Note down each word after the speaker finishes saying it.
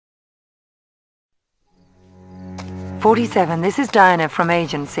47, this is Diana from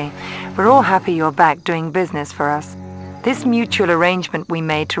agency. We're all happy you're back doing business for us. This mutual arrangement we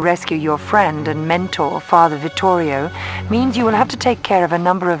made to rescue your friend and mentor, Father Vittorio, means you will have to take care of a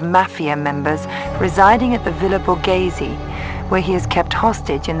number of mafia members residing at the Villa Borghese, where he is kept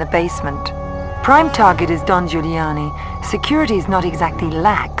hostage in the basement. Prime target is Don Giuliani. Security is not exactly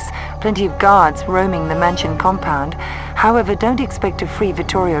lax, plenty of guards roaming the mansion compound. However, don't expect to free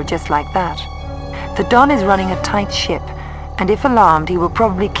Vittorio just like that. The Don is running a tight ship, and if alarmed, he will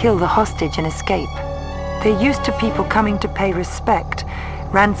probably kill the hostage and escape. They're used to people coming to pay respect,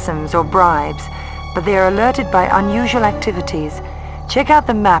 ransoms or bribes, but they are alerted by unusual activities. Check out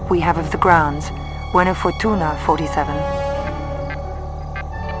the map we have of the grounds. Buena fortuna, 47.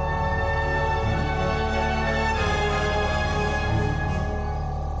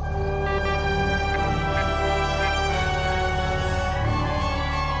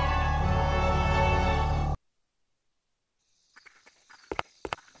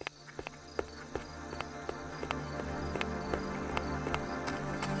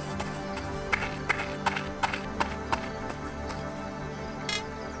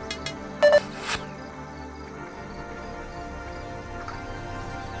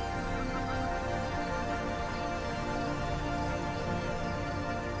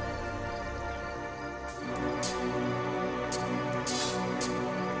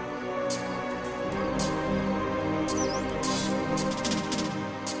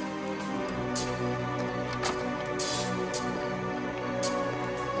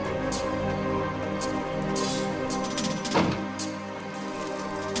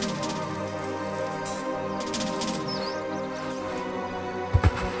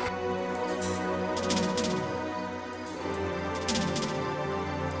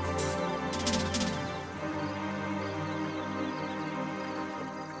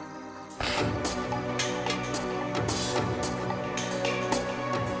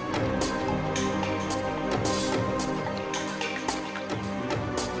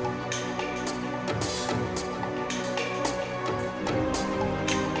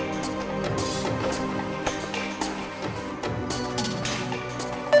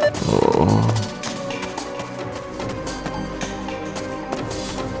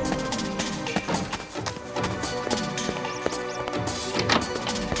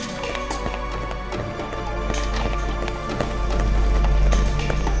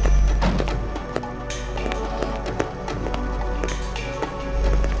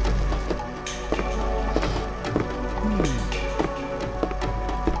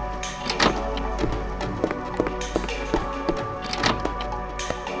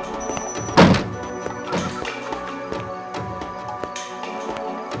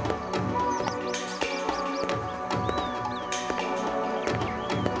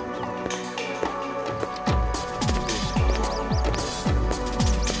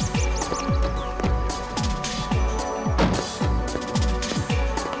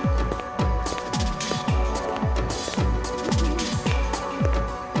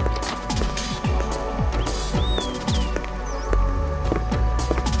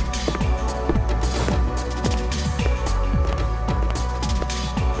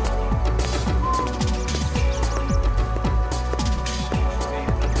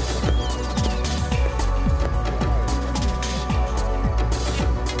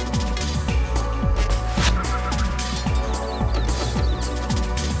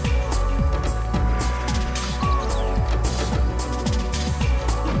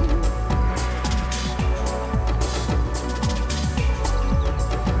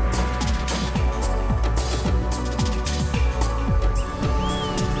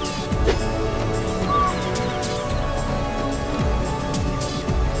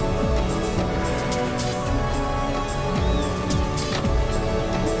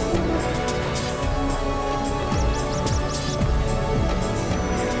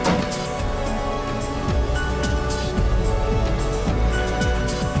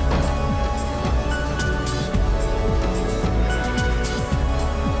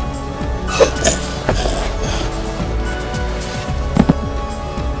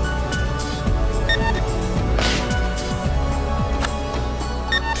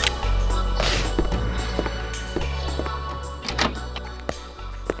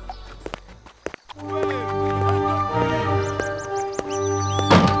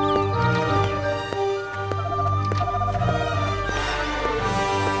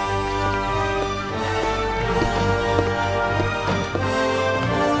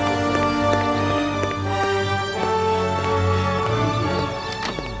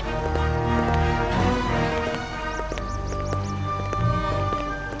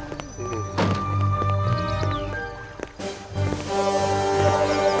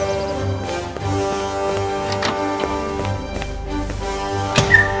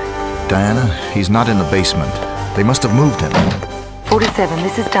 Diana. He's not in the basement. They must have moved him. 47,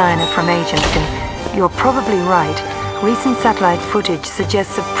 this is Diana from agency. You're probably right. Recent satellite footage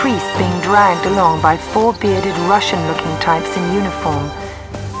suggests a priest being dragged along by four bearded Russian-looking types in uniform.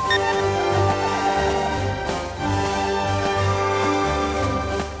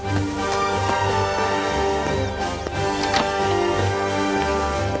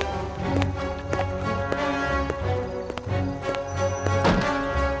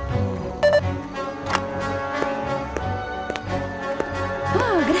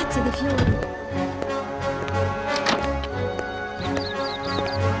 Oh, grazie dei fiori.